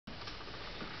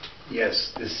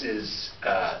Yes, this is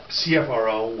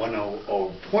CFRO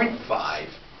 100.5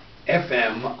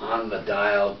 FM on the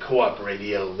dial, co-op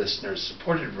radio,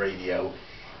 listener-supported radio.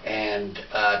 And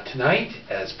tonight,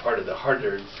 as part of the Heart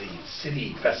of the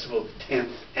City Festival, the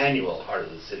 10th annual Heart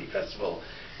of the City Festival,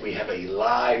 we have a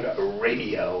live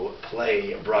radio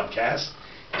play broadcast.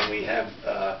 And we have,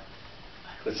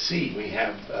 we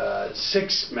have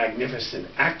 6 magnificent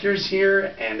actors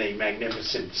here and a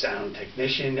magnificent sound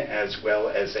technician, as well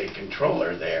as a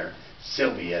controller there,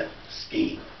 Sylvia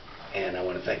Skeen. And I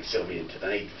want to thank Sylvia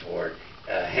tonight for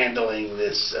handling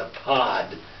this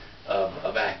pod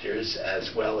of actors,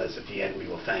 as well as at the end we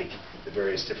will thank the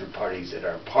various different parties that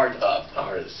are part of the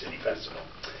Heart of the City Festival.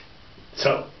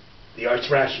 So, the Arts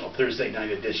Rational Thursday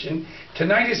night edition.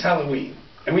 Tonight is Halloween,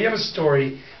 and we have a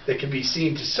story that can be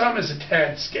seen to some as a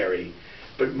tad scary,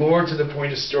 but more to the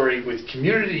point a story with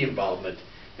community involvement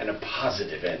and a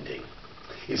positive ending.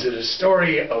 Is it a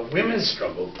story of women's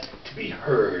struggle to be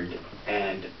heard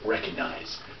and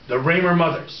recognized? The Raymer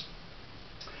Mothers,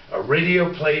 a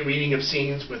radio play reading of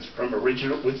scenes from the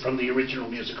original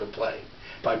musical play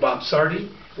by Bob Sardi,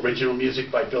 original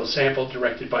music by Bill Sample,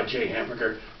 directed by Jay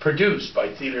Hamburger, produced by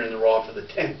Theatre in the Raw for the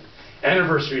 10th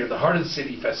anniversary of the Heart of the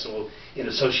City Festival in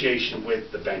association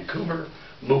with the Vancouver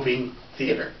Moving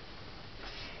Theatre.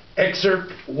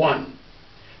 Excerpt 1.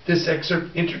 This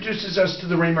excerpt introduces us to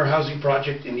the Raymer Housing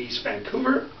Project in East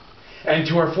Vancouver and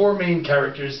to our 4 main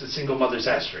characters, the single mothers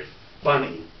Astrid,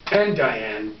 Bonnie, and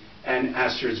Diane, and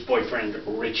Astrid's boyfriend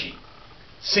Richie.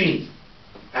 Scene: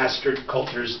 Astrid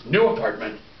Coulter's new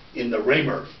apartment in the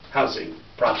Raymer Housing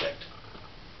Project.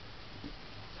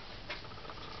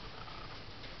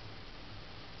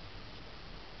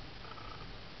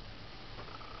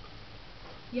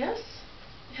 Yes?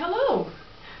 Hello.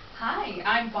 Hi,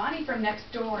 I'm Bonnie from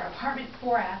next door, apartment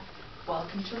 4F.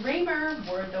 Welcome to Raymer.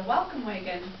 We're the welcome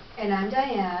wagon. And I'm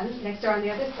Diane, next door on the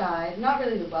other side. Not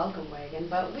really the welcome wagon,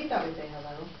 but we thought we'd say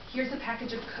hello. Here's a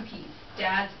package of cookies.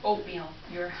 Dad's oatmeal,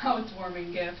 your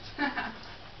housewarming gift.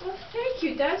 Well, thank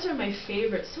you. Dad's are my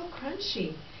favorite. So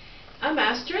crunchy. I'm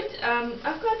Astrid.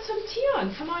 I've got some tea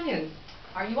on. Come on in.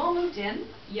 Are you all moved in?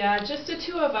 Yeah, just the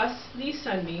 2 of us,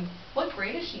 Lisa and me. What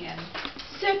grade is she in?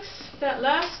 6. That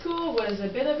last school was a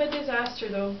bit of a disaster,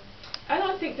 though. I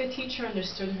don't think the teacher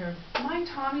understood her. My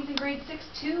Tommy's in grade 6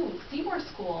 too, Seymour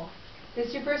School.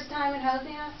 This your first time in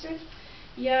housing, Astrid?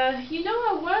 Yeah, you know,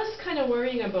 I was kind of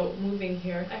worrying about moving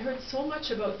here. I heard so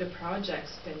much about the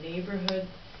projects, the neighborhood,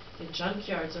 the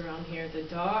junkyards around here, the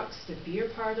docks, the beer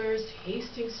parlors,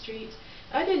 Hastings Street.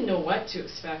 I didn't know what to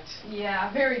expect.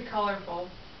 Yeah, very colorful.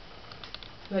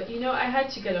 But you know, I had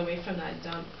to get away from that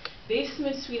dump.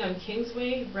 Basement suite on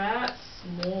Kingsway, rats,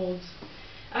 mold.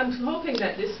 I'm hoping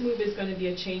that this move is going to be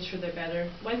a change for the better.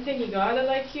 One thing you gotta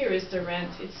like here is the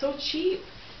rent. It's so cheap.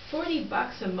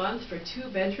 $40 a month for 2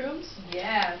 bedrooms.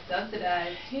 Yeah,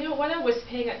 subsidized. You know, what I was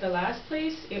paying at the last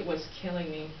place, it was killing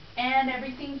me. And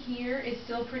everything here is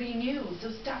still pretty new,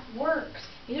 so stuff works.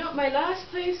 You know, my last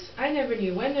place, I never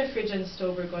knew when the fridge and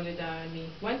stove were going to die on me.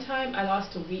 One time, I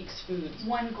lost a week's food.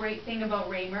 One great thing about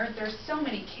Raymer, there's so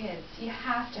many kids. You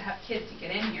have to have kids to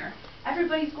get in here.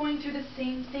 Everybody's going through the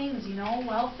same things, you know,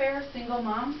 welfare, single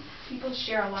moms. People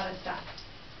share a lot of stuff.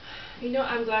 You know,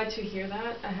 I'm glad to hear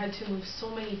that. I had to move so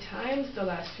many times the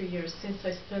last few years since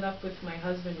I split up with my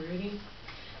husband, Rudy.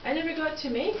 I never got to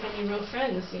make any real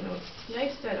friends, you know. It's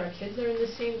nice that our kids are in the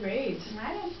same grades.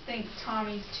 I don't think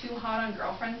Tommy's too hot on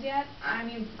girlfriends yet. I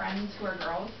mean friends who are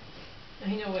girls.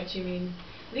 I know what you mean.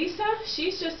 Lisa,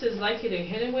 she's just as likely to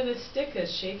hit him with a stick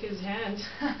as shake his hand.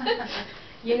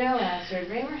 You know, Astrid,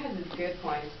 Raymer has its good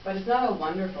points, but it's not all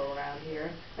wonderful around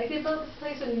here. Like, they built this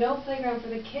place with no playground for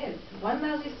the kids. One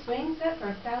lousy swing set for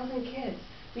 1,000 kids.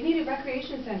 We need a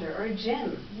recreation center or a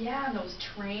gym. Yeah, and those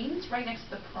trains right next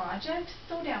to the project,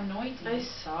 so damn noisy. I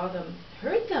saw them.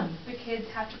 Heard them. The kids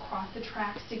have to cross the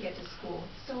tracks to get to school.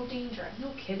 It's so dangerous.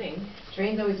 No kidding.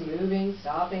 Trains always moving,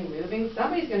 stopping, moving.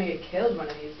 Somebody's going to get killed one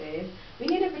of these days. We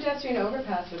need a pedestrian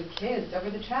overpass for the kids over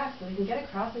the tracks so we can get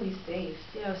across and be safe.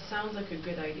 Yeah, sounds like a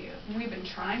good idea. We've been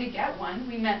trying to get one.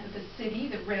 We met with the city,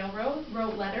 the railroad,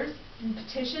 wrote letters and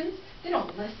petitions. They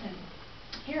don't listen.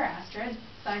 Here, Astrid,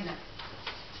 sign this.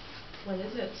 What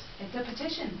is it? It's a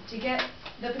petition to get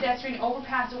the pedestrian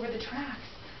overpass over the tracks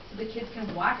so the kids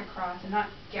can walk across and not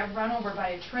get run over by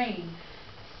a train.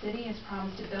 The city has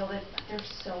promised to build it, but they're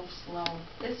so slow.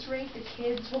 At this rate, the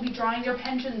kids will be drawing their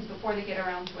pensions before they get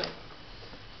around to it.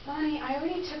 Bonnie, I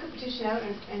already took a petition out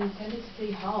and sent it to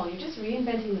City Hall. You're just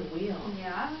reinventing the wheel.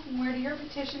 Yeah? Where did your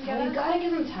petition get Well, you us? gotta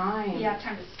give them time. Yeah,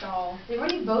 time to stall. They've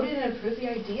already voted and approved the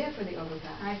idea for the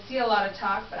overpass. I see a lot of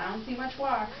talk, but I don't see much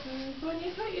walk. Bonnie,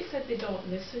 I thought you said they don't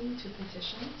listen to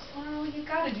petitions. Well, you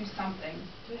gotta do something.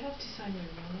 Do I have to sign your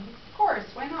real name? Of course,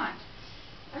 why not?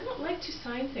 I don't like to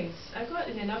sign things. I've got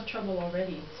in enough trouble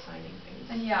already signing things.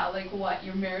 And yeah, like what,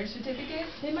 your marriage certificate?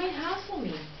 They might hassle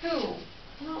me. Who?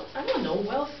 Well, I don't know,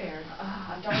 welfare.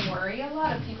 Don't worry, a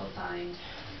lot of people signed.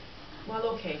 Well,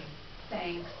 okay.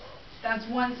 Thanks. That's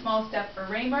one small step for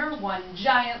Raymer, one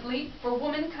giant leap for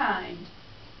womankind.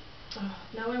 Oh,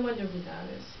 now I wonder who that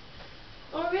is.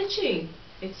 Oh, Richie,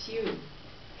 it's you.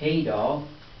 Hey, doll.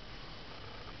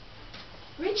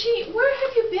 Richie, where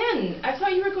have you been? I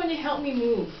thought you were going to help me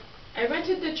move. I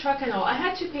rented the truck and all. I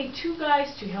had to pay 2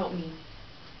 guys to help me.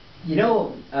 You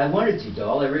know, I wanted to,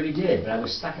 doll, I really did, but I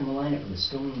was stuck in the lineup for the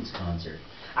Stones concert.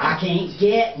 I can't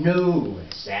get no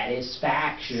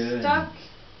satisfaction. Stuck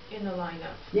in the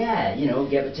lineup. Yeah, you know,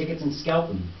 get the tickets and scalp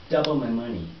them, double my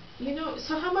money. You know,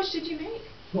 so how much did you make?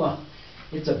 Well,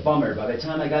 it's a bummer. By the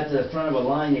time I got to the front of a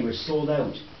line, they were sold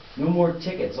out. No more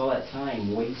tickets, all that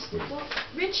time wasted. Well,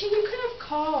 Richie, you could have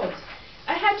called.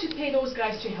 I had to pay those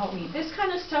guys to help me. This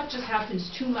kind of stuff just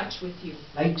happens too much with you.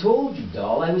 I told you,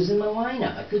 doll, I was in my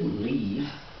lineup. I couldn't leave.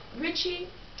 Richie,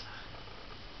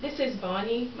 this is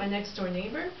Bonnie, my next door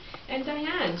neighbor, and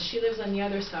Diane. She lives on the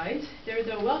other side. They're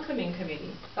the welcoming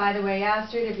committee. By the way,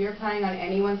 Astrid, if you're planning on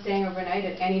anyone staying overnight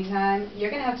at any time,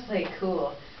 you're going to have to play it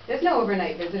cool. There's no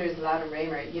overnight visitors allowed in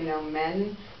Raymer. You know,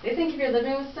 men, they think if you're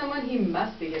living with someone, he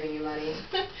must be giving you money.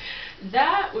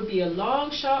 That would be a long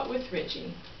shot with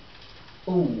Richie.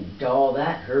 Oh, doll,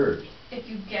 that hurt. If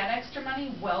you get extra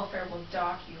money, welfare will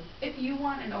dock you. If you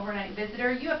want an overnight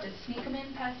visitor, you have to sneak them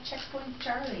in past Checkpoint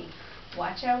Charlie.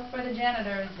 Watch out for the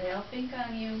janitors. They'll think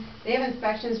on you. They have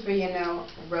inspections for, you know,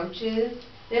 roaches.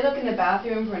 They look in the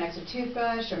bathroom for an extra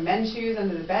toothbrush or men's shoes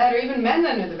under the bed or even men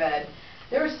under the bed.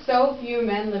 There are so few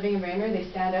men living in Raymer, they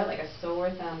stand out like a sore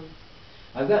thumb.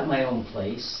 I've got my own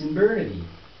place in Burnaby.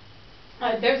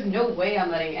 There's no way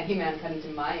I'm letting any man cut into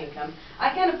my income.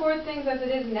 I can't afford things as it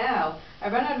is now.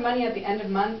 I run out of money at the end of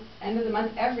the month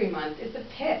every month. It's a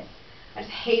pit. I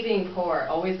just hate being poor,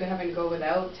 always having to go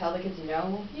without, tell the kids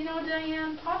no. You know,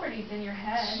 Diane, poverty's in your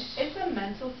head. It's a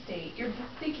mental state. You're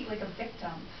thinking like a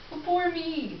victim. Well, poor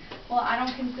me. Well, I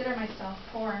don't consider myself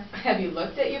poor. Have you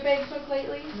looked at your bank book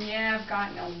lately? Yeah, I've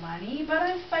got no money, but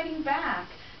I'm fighting back.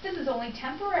 This is only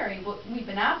temporary. We've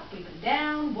been up, we've been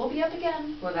down, we'll be up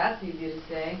again. Well, that's easy to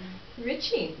say.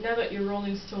 Richie, now that your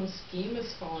Rolling Stones scheme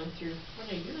has fallen through,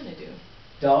 what are you going to do?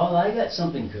 Doll, I got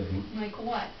something cooking. Like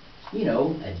what? You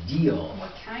know, a deal.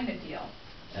 What kind of deal?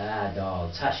 Ah, doll,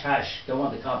 it's hush hush. Don't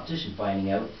want the competition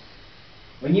finding out.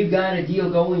 When you got a deal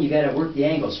going, you got to work the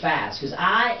angles fast, because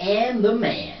I am the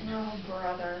man. Oh,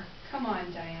 brother. Come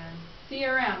on, Diane. See you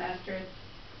around, Astrid.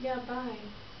 Yeah, bye.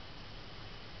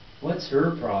 What's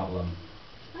her problem?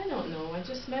 I don't know. I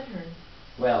just met her.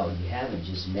 Well, you haven't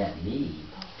just met me.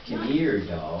 Oh, Come not- here,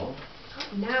 doll.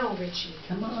 Not now, Richie.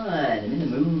 Come on, I'm in the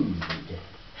mood.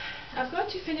 I've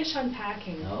got to finish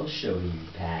unpacking. I'll show you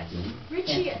packing.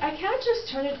 Richie, I can't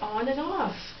just turn it on and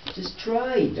off. Just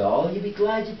try, doll. You'll be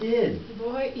glad you did.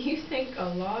 Boy, you think a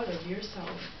lot of yourself.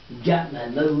 Got my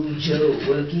mojo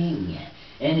working,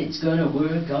 and it's gonna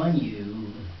work on you.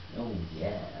 Oh,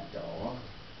 yeah, doll.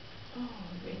 Oh,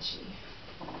 Richie.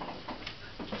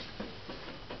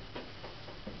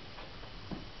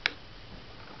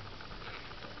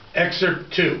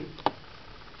 Excerpt 2.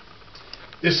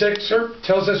 This excerpt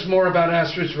tells us more about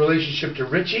Astrid's relationship to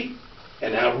Richie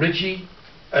and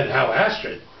how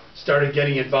Astrid started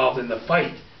getting involved in the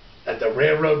fight at the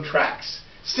railroad tracks.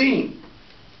 Scene: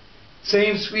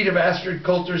 same suite of Astrid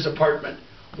Coulter's apartment,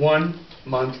 1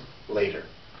 month later.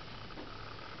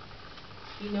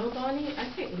 You know, Bonnie,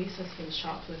 I think Lisa's been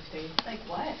shoplifting. Like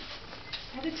what?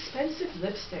 That expensive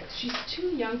lipstick. She's too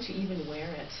young to even wear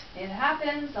it. It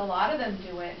happens. A lot of them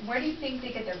do it. Where do you think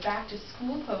they get their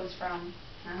back-to-school clothes from?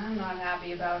 I'm not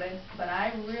happy about it, but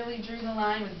I really drew the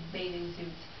line with bathing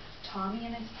suits. Tommy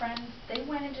and his friends, they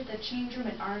went into the change room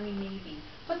at Army Navy,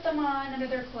 put them on under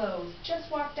their clothes,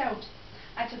 just walked out.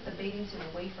 I took the bathing suit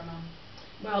away from them.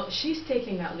 Well, she's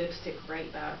taking that lipstick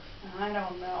right back. I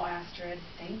don't know, Astrid.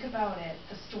 Think about it.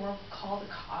 The store will call the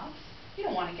cops. You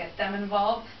don't want to get them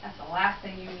involved. That's the last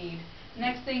thing you need.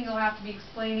 Next thing you'll have to be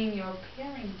explaining your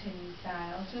parenting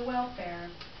style to welfare.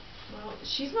 Well,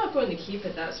 she's not going to keep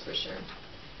it, that's for sure.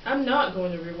 I'm not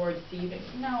going to reward thieving.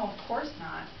 No, of course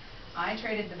not. I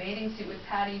traded the bathing suit with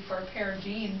Patty for a pair of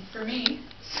jeans for me.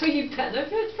 So you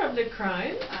benefit from the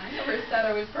crime? I never said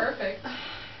I was perfect.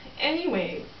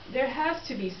 Anyway, there has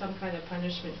to be some kind of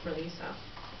punishment for Lisa.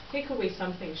 Take away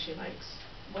something she likes.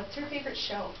 What's her favorite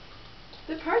show?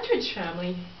 The Partridge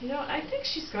Family. You know, I think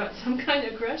she's got some kind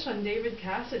of crush on David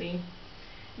Cassidy.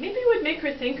 Maybe it would make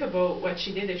her think about what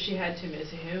she did if she had to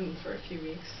miss him for a few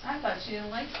weeks. I thought she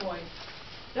didn't like boys.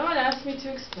 No one asked me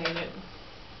to explain it.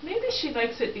 Maybe she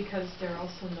likes it because they're all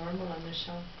so normal on the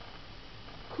show.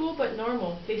 Cool but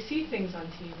normal. They see things on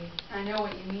TV. I know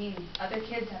what you mean. Other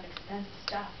kids have expensive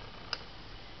stuff.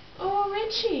 Oh,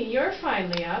 Richie, you're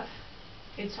finally up.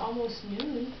 It's almost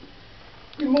noon.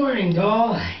 Good morning,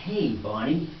 doll. Hey,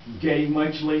 Bonnie. You getting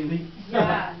much lately?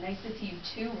 Yeah, nice to see you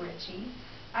too, Richie.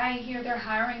 I hear they're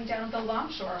hiring down at the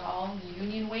Longshore Hall,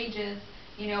 union wages,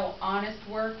 you know, honest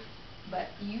work, but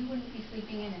you wouldn't be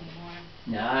sleeping in anymore.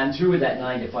 Nah, I'm through with that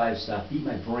 9 to 5 stuff. Beat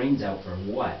my brains out for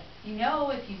what? You know,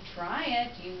 if you try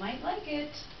it, you might like it.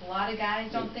 A lot of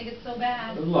guys don't think it's so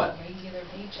bad. Look. Regular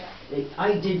paycheck.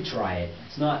 I did try it.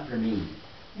 It's not for me.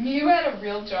 You had a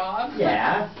real job?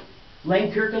 Yeah.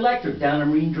 Langkirk Electric down on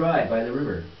Marine Drive by the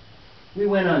river. We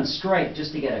went on strike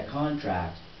just to get a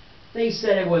contract. They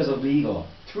said it was illegal.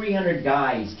 300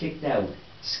 guys kicked out.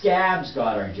 Scabs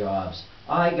got our jobs.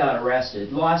 I got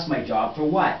arrested. Lost my job for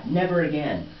what? Never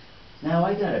again. Now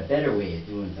I got a better way of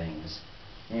doing things.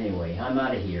 Anyway, I'm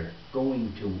out of here.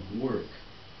 Going to work.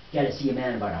 Gotta see a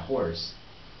man about a horse.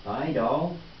 Bye,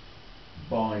 doll.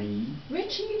 Bonnie.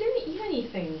 Richie, you didn't eat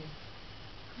anything.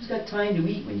 Who's got time to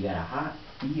eat when you got a hot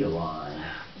deal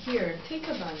on? Here, take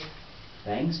a bun.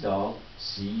 Thanks, doll.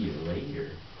 See you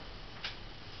later.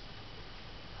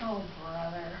 Oh,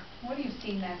 brother. What have you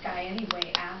seen that guy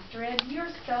anyway, Astrid? You're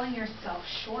selling yourself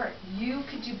short. You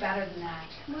could do better than that.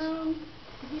 Well,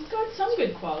 he's got some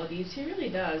good qualities. He really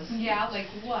does. Yeah, like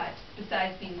what?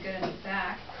 Besides being good in his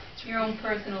back. Your own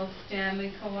personal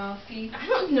Stanley Kowalski. I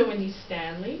don't know any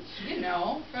Stanley. You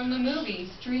know, from the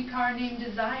movie Streetcar Named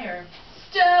Desire.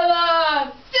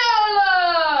 Stella!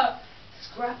 Stella!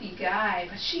 Scruffy guy,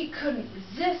 but she couldn't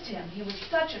resist him. He was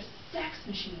such a sex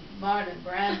machine. Marlon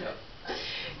Brando.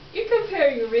 You're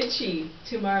comparing Richie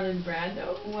to Marlon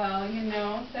Brando? Well, you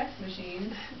know, sex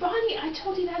machine. Bonnie, I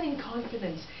told you that in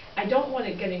confidence. I don't want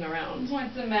it getting around.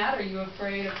 What's the matter? You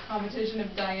afraid of competition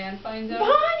if Diane finds out?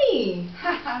 Bonnie!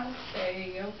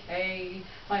 Okay, okay.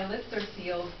 My lips are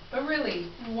sealed. But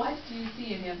really, what do you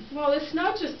see in him? Well, it's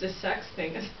not just a sex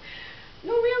thing.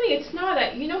 No, really, it's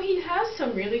not. You know, he has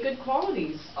some really good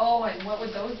qualities. Oh, and what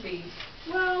would those be?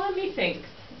 Well, let me think.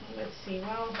 Let's see.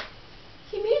 Well,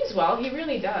 he means well. He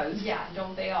really does. Yeah,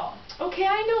 don't they all? Okay,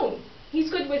 I know. He's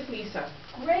good with Lisa.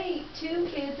 Great, 2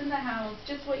 kids in the house,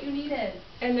 just what you needed.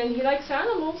 And then he likes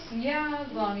animals. Yeah,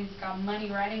 as long as he's got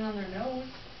money riding on their nose.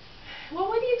 Well,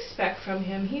 what do you expect from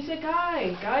him? He's a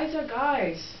guy. Guys are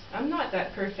guys. I'm not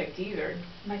that perfect either.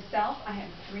 Myself, I have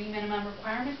 3 minimum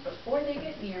requirements before they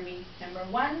get near me. Number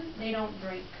 1, they don't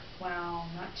drink. Well,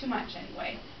 not too much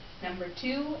anyway. Number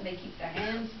 2, they keep their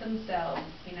hands to themselves,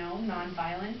 you know,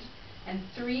 non-violent. And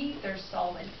 3, they're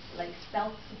solvent, like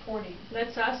self-supporting.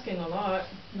 That's asking a lot.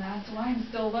 That's why I'm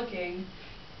still looking.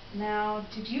 Now,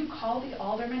 did you call the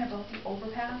alderman about the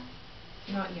overpass?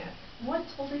 Not yet.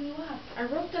 What's holding you up? I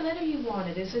wrote the letter you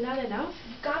wanted. Isn't that enough?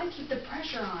 You've got to keep the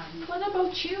pressure on. What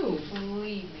about you?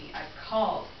 Believe me, I've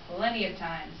called plenty of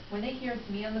times. When they hear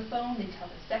me on the phone, they tell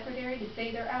the secretary to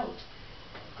say they're out.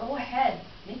 Go ahead,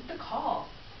 make the call.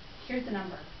 Here's the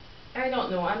number. I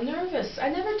don't know. I'm nervous. I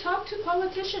never talked to a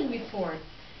politician before.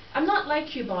 I'm not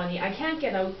like you, Bonnie. I can't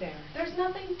get out there. There's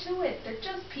nothing to it. They're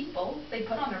just people. They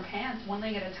put on their pants one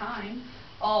leg at a time.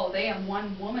 Oh, they have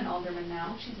one woman alderman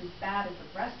now. She's as bad as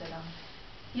the rest of them.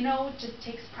 You know, it just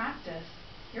takes practice.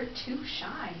 You're too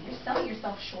shy. You're selling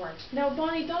yourself short. Now,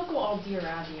 Bonnie, don't go all Dear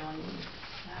Abby on me.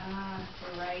 Ah,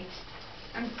 you're right.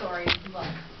 I'm sorry. Look,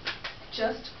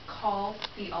 just call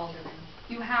the alderman.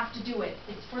 You have to do it.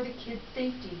 It's for the kids'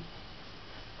 safety.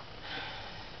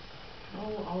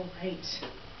 Oh, all right.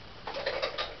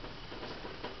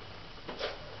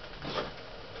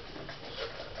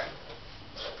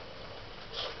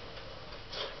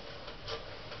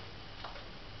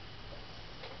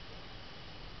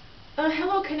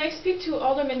 Hello, can I speak to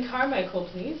Alderman Carmichael,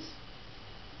 please?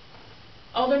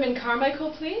 Alderman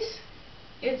Carmichael, please?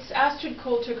 It's Astrid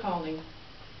Coulter calling.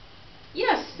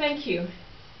 Yes, thank you.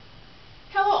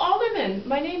 Hello, Alderman.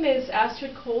 My name is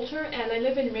Astrid Coulter, and I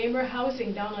live in Raymer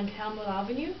Housing down on Campbell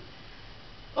Avenue.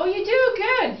 Oh, you do?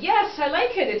 Good. Yes, I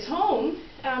like it. It's home.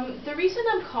 The reason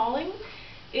I'm calling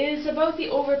is about the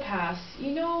overpass.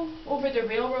 You know, over the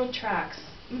railroad tracks.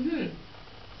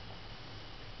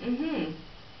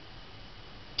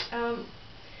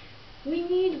 We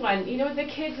need one. You know, the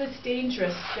kids, it's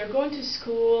dangerous. They're going to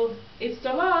school. It's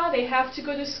the law. They I have to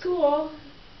go to school.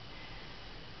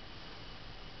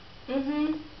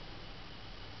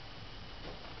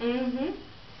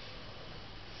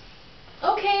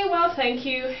 Okay, well, thank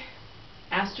you.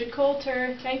 Astrid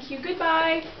Coulter, thank you,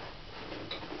 goodbye.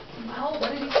 Well,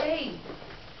 what did he say?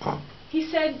 He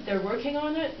said they're working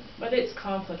on it, but it's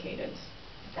complicated.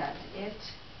 That's it?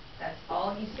 That's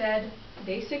all he said?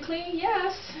 Basically,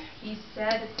 yes. He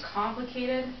said it's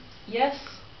complicated? Yes,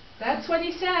 that's what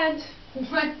he said.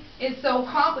 What is so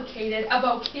complicated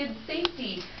about kids'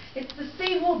 safety? It's the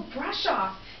same old brush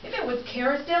off. If it was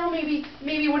Carousel, maybe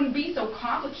it wouldn't be so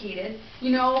complicated.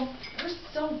 You know, they're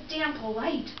so damn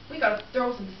polite. We gotta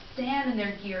throw some sand in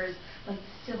their gears, like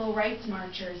the civil rights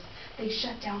marchers. They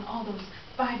shut down all those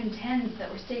 5 and 10s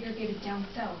that were segregated down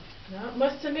south. That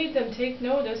must have made them take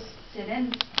notice.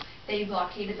 Sit-ins. They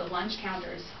blockaded the lunch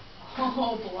counters.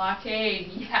 Oh,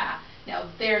 blockade, yeah. Now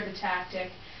there's a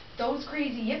tactic. Those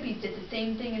crazy yippies did the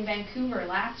same thing in Vancouver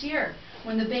last year,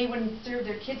 when the Bay wouldn't serve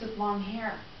their kids with long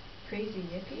hair. Crazy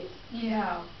yippies?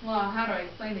 Yeah, well, how do I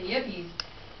explain the yippies?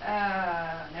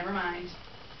 Never mind.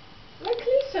 Like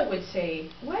Lisa would say,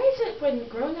 why is it when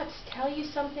grown-ups tell you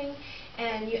something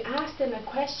and you ask them a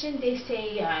question, they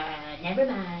say, never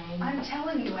mind? I'm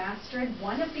telling you, Astrid,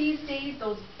 one of these days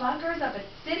those buggers up at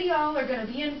City Hall are going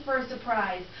to be in for a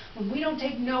surprise when we don't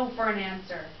take no for an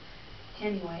answer.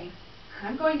 Anyway,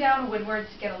 I'm going down to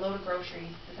Woodward's to get a load of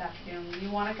groceries this afternoon.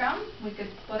 You want to come? We could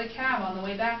split a cab on the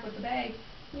way back with the bag.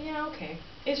 Yeah, okay.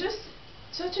 It's just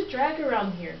such a drag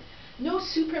around here. No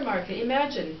supermarket,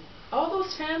 imagine. All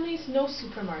those families, no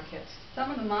supermarkets.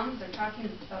 Some of the moms are talking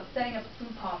about setting up a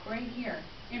food pop right here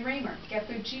in Raymer to get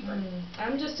food cheaper.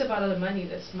 I'm just about out of money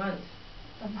this month.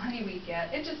 The money we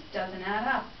get, it just doesn't add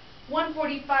up.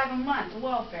 $145 a month,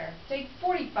 welfare. Say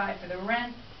 $45 for the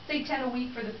rent. Say $10 a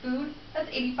week for the food. That's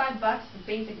 $85 for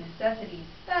basic necessities.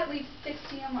 That leaves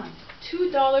 $60 a month.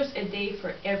 $2 a day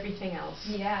for everything else.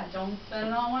 Yeah, don't spend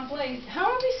it all in one place.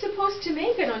 How are we supposed to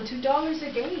make it on $2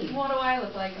 a day? What do I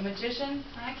look like, a magician?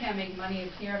 I can't make money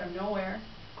appear out of nowhere.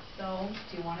 So,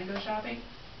 do you want to go shopping?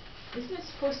 Isn't it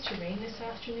supposed to rain this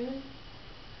afternoon?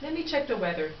 Let me check the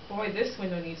weather. Boy, this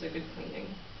window needs a good cleaning.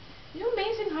 You know,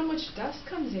 amazing how much dust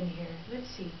comes in here. Let's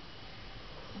see.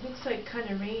 It looks like kind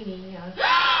of rainy.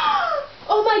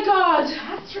 Oh my God!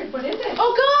 Astrid, what is it?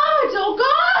 Oh God! Oh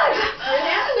God! Astrid,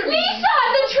 answer me. Lisa,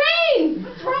 the train!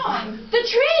 What's wrong? The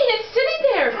train, it's sitting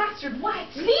there. Astrid, what?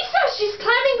 Lisa!